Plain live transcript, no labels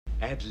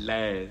At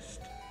last.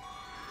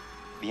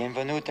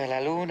 Bienvenuta alla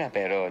Luna,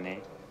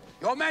 Barone.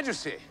 Your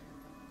Majesty,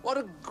 what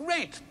a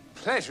great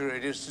pleasure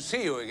it is to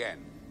see you again.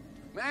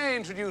 May I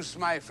introduce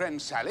my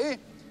friend Sally?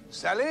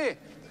 Sally,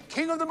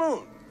 King of the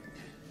Moon.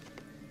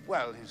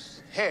 Well,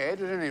 his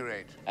head, at any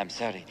rate. I'm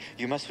sorry.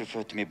 You must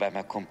refer to me by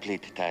my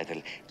complete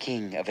title,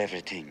 King of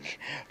Everything.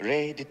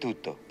 Re di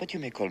tutto. But you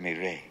may call me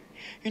Re.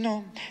 You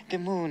know, the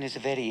moon is a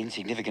very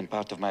insignificant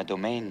part of my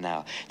domain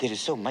now. There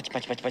is so much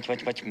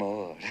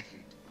more.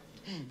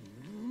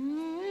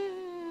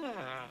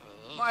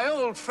 My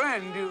old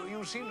friend,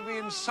 you seem to be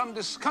in some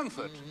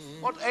discomfort.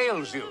 What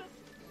ails you?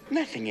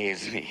 Nothing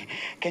ails me.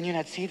 Can you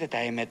not see that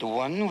I am at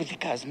one with the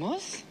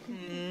cosmos?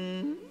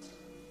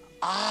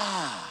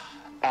 Ah.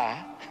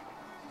 Ah?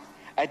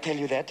 I tell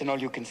you that and all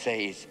you can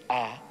say is,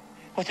 ah.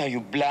 What, are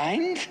you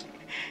blind?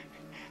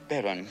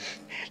 Baron,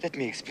 let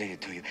me explain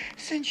it to you.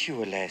 Since you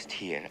were last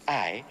here,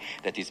 I,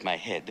 that is my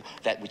head,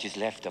 that which is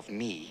left of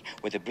me,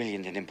 where the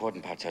brilliant and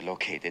important parts are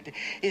located,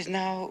 is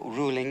now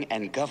ruling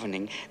and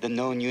governing the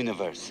known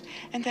universe.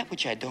 And that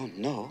which I don't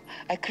know,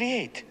 I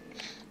create.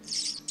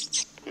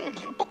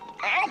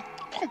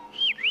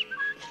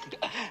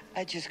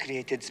 I just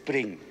created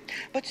spring.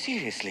 But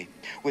seriously,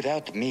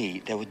 without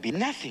me, there would be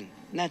nothing,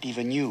 not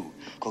even you.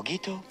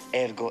 Cogito,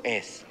 ergo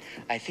es.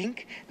 I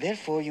think,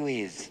 therefore you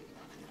is.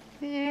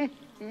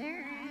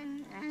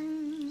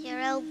 Your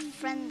old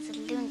friend's a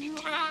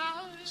lunatic.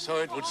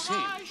 So it would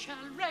seem.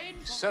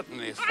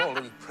 Certainly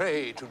fallen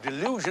prey to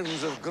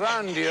delusions of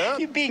grandeur.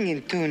 Being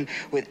in tune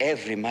with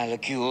every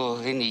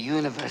molecule in the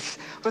universe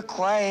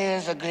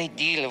requires a great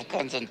deal of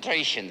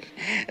concentration.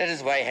 That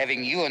is why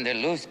having you on the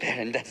loose,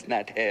 Baron, does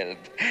not help.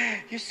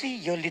 You see,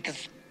 your little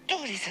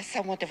stories are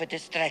somewhat of a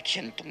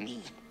distraction to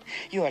me.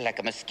 You are like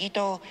a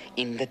mosquito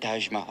in the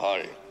Taj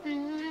Mahal.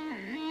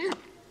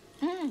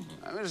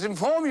 I must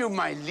inform you,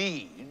 my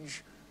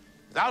liege,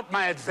 without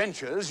my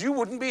adventures, you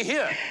wouldn't be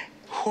here.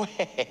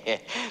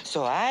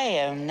 So I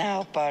am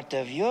now part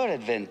of your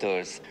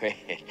adventures.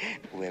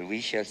 Well,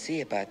 we shall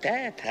see about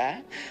that,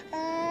 huh?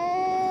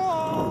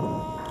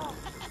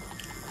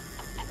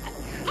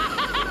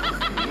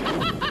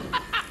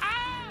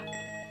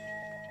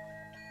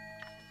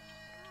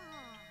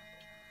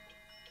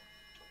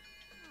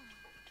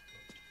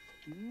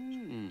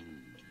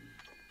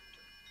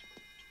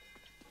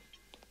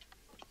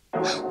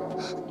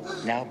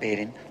 Now,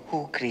 Baron,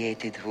 who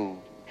created who?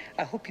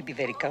 I hope you'll be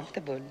very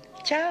comfortable.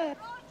 Ciao.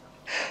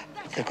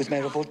 There goes my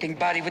revolting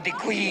body with the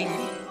queen.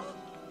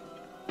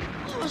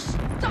 Oh,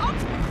 stop!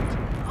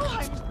 Oh,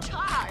 I'm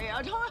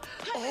tired.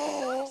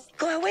 Oh,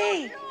 go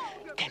away.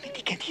 Damn it,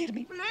 he can't hear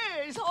me.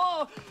 Please,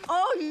 oh,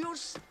 you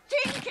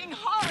stinking,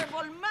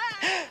 horrible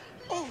man!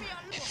 Oh,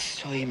 it's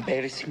so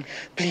embarrassing.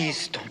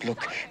 Please don't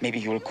look. Maybe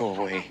you'll go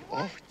away.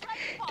 Oh,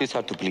 it is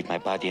hard to believe my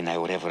body and I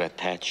were ever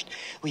attached.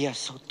 We are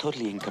so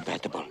totally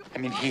incompatible. I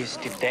mean, he is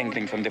still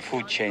dangling from the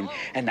food chain,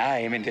 and I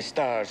am in the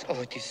stars.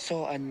 Oh, it is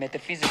so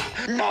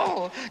unmetaphysical.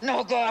 No,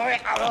 go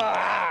away.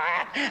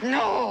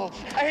 No,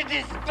 I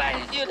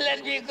despise you.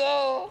 Let me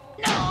go.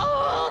 No.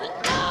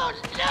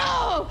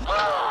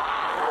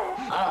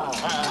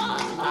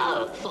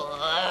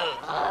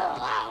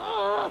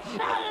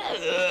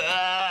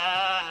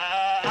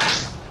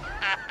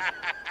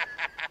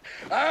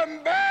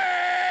 I'm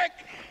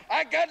back!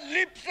 I got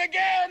lips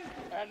again,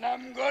 and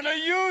I'm gonna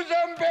use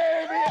them,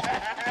 baby!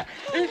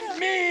 It's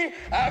me!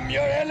 I'm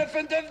your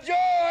elephant of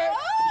joy!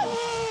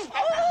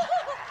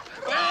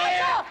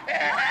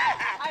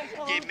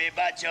 Give me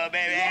macho,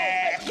 baby!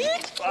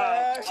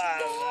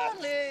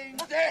 Darling!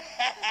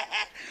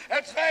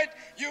 That's right!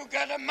 You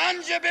gotta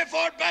manja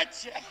before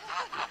batch!